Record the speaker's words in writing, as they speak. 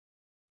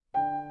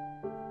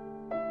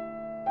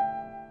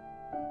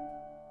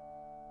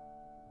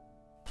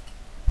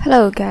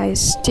Hello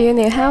guys, do you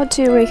know how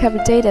to recover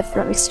data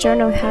from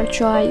external hard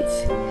drive?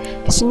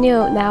 As you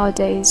know,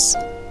 nowadays,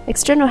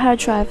 external hard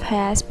drive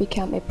has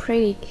become a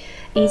pretty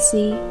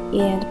easy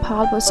and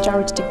powerful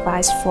storage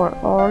device for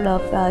all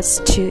of us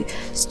to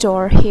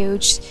store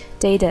huge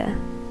data.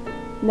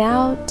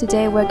 Now,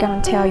 today we're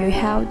going to tell you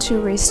how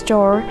to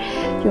restore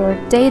your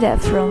data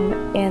from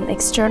an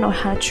external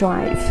hard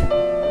drive.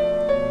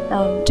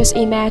 Just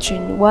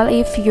imagine, what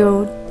if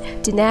you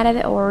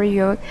deleted all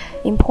your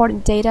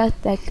important data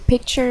like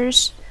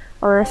pictures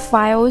or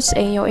files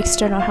in your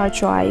external hard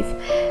drive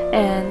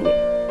and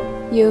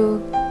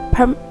you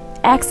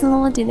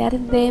accidentally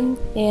deleted them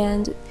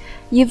and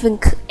even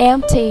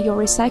empty your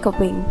recycle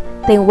bin?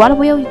 Then what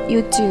will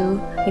you do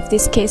if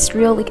this case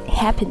really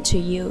happened to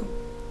you?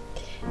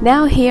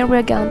 Now here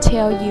we're going to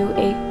tell you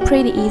a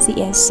pretty easy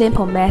and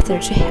simple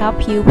method to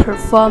help you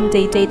perform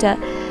the data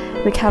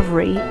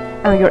recovery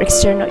on your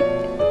external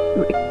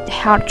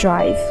hard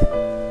drive.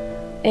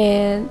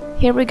 And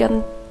here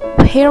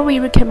we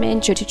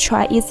recommend you to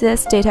try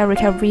EaseUS data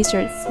recovery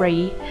research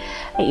free.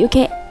 And you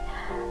can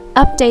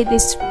update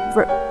this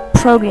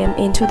program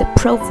into the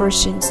pro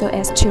version so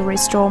as to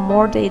restore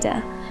more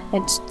data.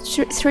 And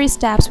three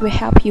steps will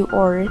help you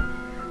all.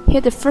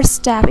 Here the first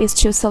step is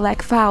to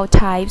select file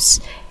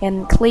types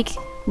and click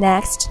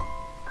next.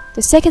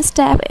 The second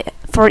step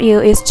for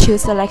you is to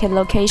select a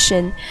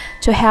location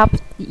to help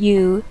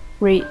you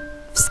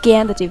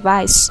scan the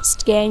device,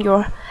 scan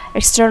your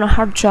external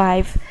hard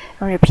drive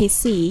on your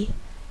PC,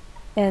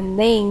 and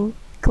then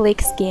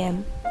click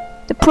scan.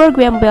 The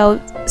program will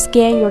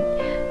scan your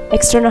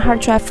external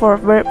hard drive for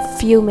a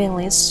few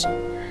minutes,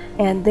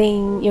 and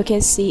then you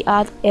can see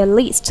a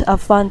list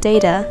of found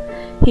data.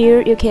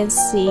 Here you can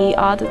see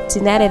all the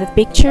deleted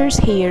pictures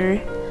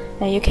here,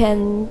 and you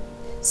can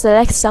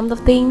select some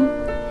of them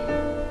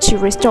to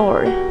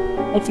restore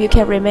if you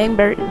can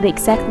remember the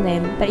exact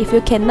name. But if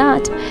you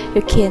cannot,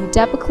 you can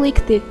double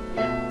click the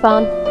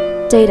found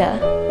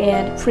data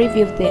and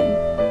preview them.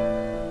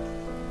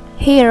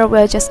 Here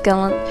we're just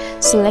gonna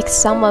select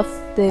some of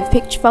the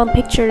found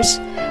pictures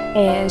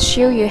and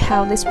show you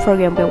how this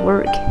program will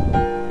work.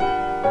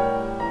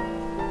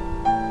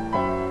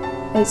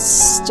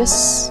 It's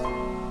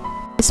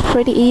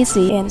pretty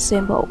easy and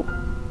simple.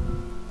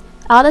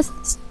 All the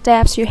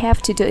steps you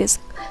have to do is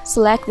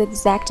select the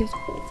exact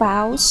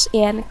files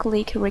and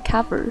click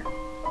recover.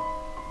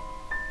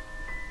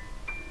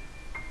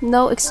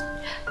 No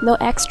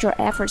extra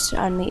efforts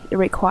are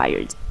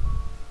required.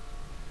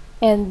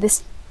 And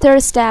this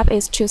third step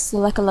is to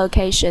select a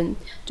location.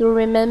 Do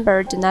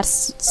remember, do not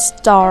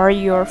store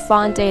your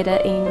found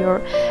data in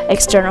your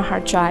external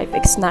hard drive.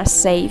 It's not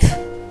safe.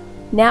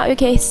 Now you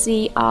can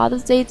see all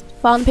the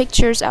found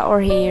pictures are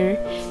here.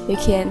 You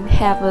can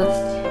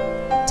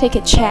take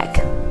a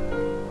check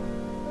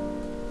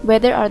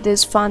whether are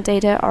these found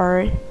data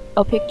or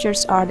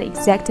pictures are the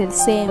exactly the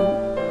same.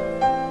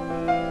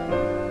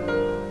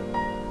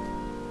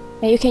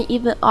 And you can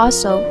even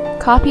also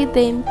copy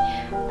them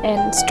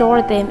and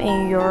store them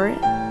in your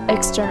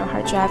external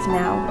hard drive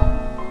now.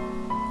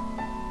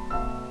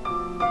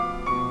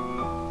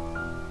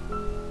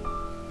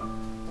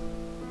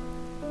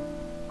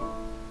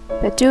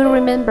 But do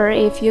remember,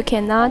 if you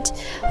cannot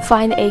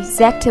find an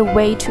exact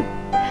way to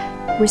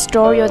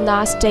restore your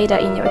lost data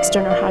in your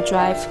external hard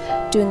drive,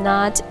 do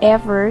not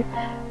ever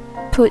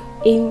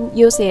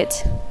use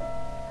it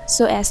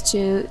so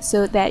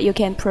that you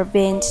can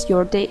prevent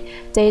your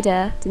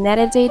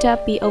deleted data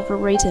be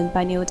overwritten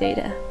by new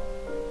data.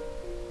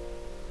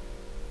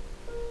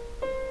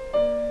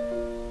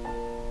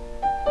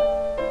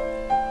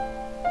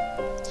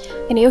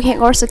 And you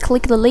can also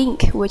click the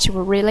link which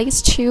will relate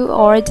to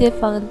or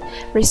different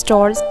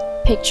restored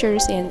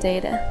pictures and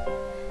data.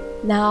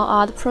 Now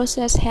all the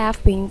process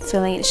have been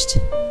finished.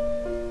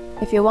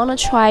 If you want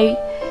to try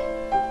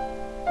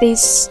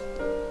this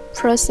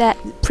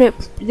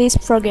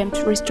program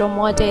to restore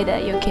more data,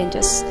 you can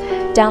just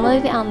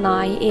download it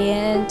online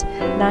and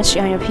launch it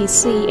on your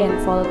PC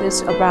and follow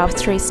this above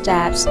 3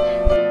 steps.